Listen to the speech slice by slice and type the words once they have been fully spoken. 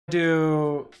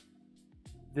do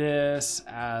this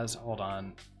as, hold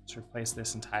on, let's replace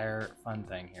this entire fun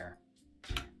thing here.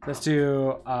 Let's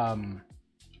do,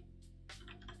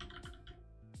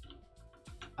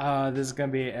 this is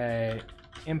gonna be a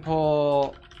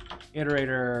impl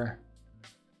iterator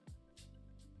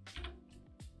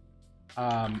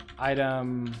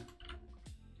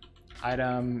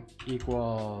item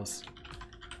equals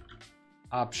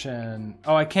option.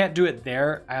 Oh, I can't do it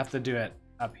there. I have to do it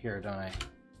up here, don't I?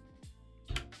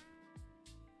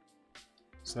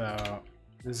 So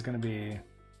this is going to be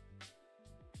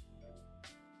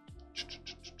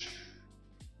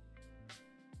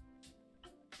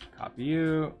copy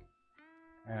you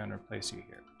and replace you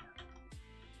here.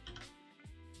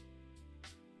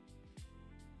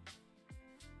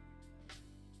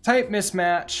 Type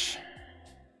mismatch.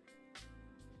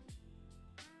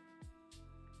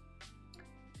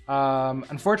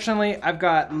 Unfortunately, I've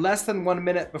got less than 1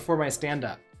 minute before my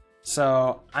stand-up,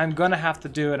 so I'm gonna have to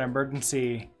do an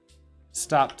emergency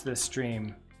stop to this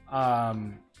stream. I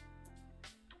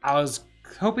was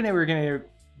hoping that we were gonna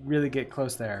really get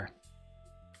close there.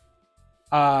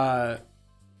 I'll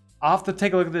have to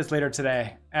take a look at this later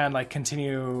today and like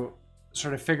continue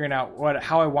sort of figuring out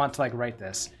how I want to like write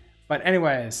this. But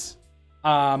anyways,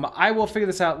 I will figure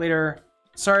this out later.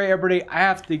 Sorry, everybody, I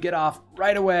have to get off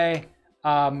right away.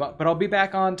 But I'll be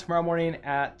back on tomorrow morning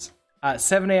at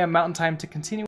 7 a.m. Mountain Time to continue